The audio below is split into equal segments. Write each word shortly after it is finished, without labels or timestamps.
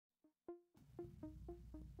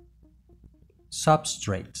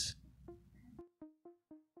Substrates.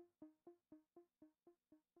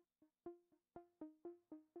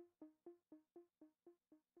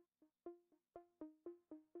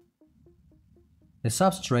 The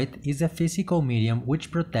substrate is a physical medium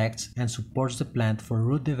which protects and supports the plant for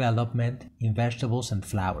root development in vegetables and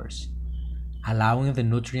flowers, allowing the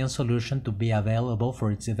nutrient solution to be available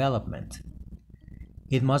for its development.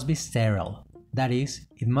 It must be sterile, that is,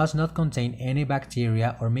 it must not contain any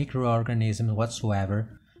bacteria or microorganisms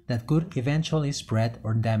whatsoever that could eventually spread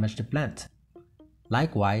or damage the plant.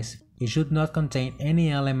 Likewise, it should not contain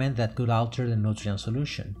any element that could alter the nutrient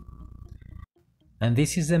solution. And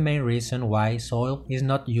this is the main reason why soil is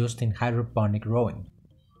not used in hydroponic growing.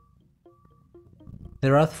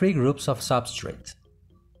 There are three groups of substrates: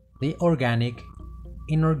 the organic,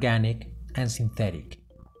 inorganic, and synthetic.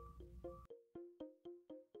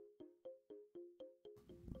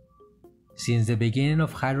 Since the beginning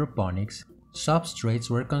of hydroponics,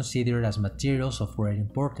 substrates were considered as materials of great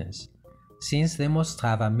importance, since they must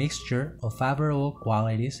have a mixture of favorable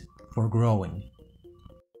qualities for growing.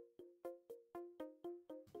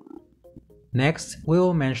 Next, we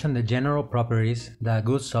will mention the general properties that a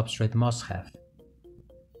good substrate must have.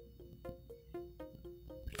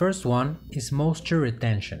 First one is moisture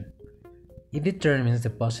retention. It determines the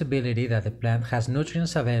possibility that the plant has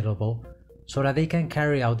nutrients available so that they can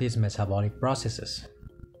carry out these metabolic processes.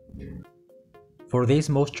 For this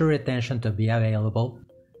moisture retention to be available,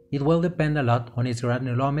 it will depend a lot on its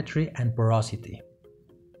granulometry and porosity.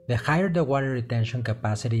 The higher the water retention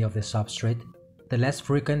capacity of the substrate, the less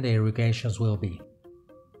frequent the irrigations will be.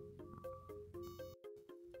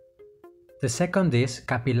 The second is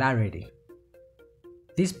capillarity.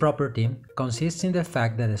 This property consists in the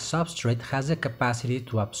fact that the substrate has the capacity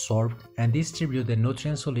to absorb and distribute the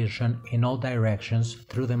nutrient solution in all directions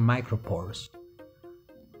through the micropores.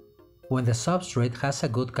 When the substrate has a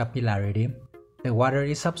good capillarity, the water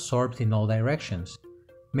is absorbed in all directions,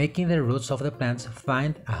 making the roots of the plants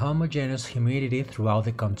find a homogeneous humidity throughout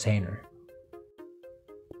the container.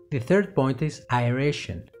 The third point is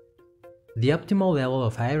aeration. The optimal level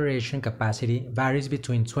of aeration capacity varies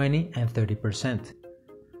between 20 and 30%.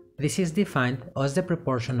 This is defined as the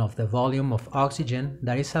proportion of the volume of oxygen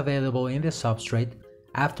that is available in the substrate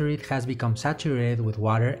after it has become saturated with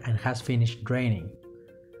water and has finished draining.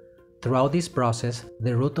 Throughout this process,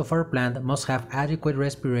 the root of our plant must have adequate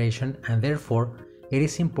respiration, and therefore it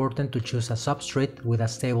is important to choose a substrate with a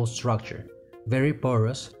stable structure, very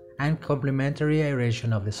porous, and complementary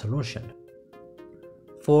aeration of the solution.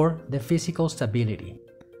 4. The physical stability.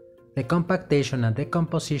 The compactation and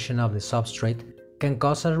decomposition of the substrate can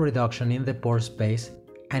cause a reduction in the pore space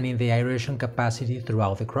and in the aeration capacity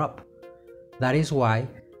throughout the crop. That is why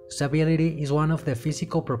stability is one of the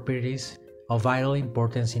physical properties of vital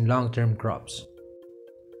importance in long-term crops.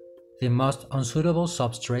 The most unsuitable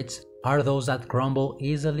substrates are those that crumble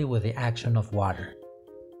easily with the action of water.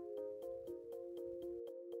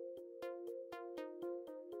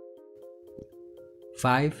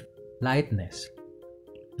 Five. Lightness.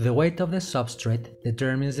 The weight of the substrate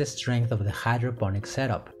determines the strength of the hydroponic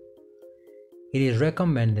setup. It is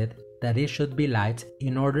recommended that it should be light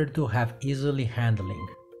in order to have easily handling.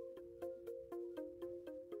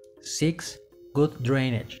 6. Good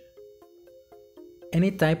drainage. Any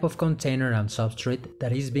type of container and substrate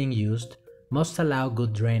that is being used must allow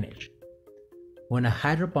good drainage. When a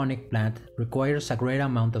hydroponic plant requires a great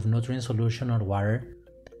amount of nutrient solution or water,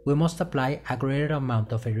 we must apply a greater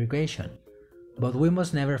amount of irrigation, but we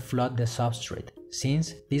must never flood the substrate,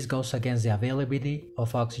 since this goes against the availability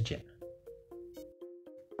of oxygen.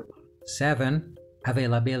 7.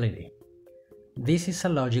 Availability. This is a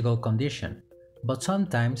logical condition, but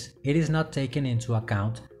sometimes it is not taken into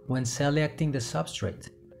account when selecting the substrate.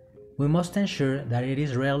 We must ensure that it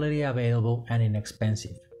is readily available and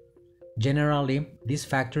inexpensive. Generally, this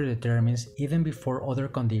factor determines, even before other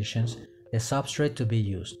conditions, the substrate to be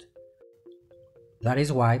used. That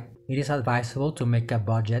is why it is advisable to make a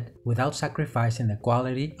budget without sacrificing the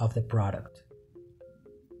quality of the product.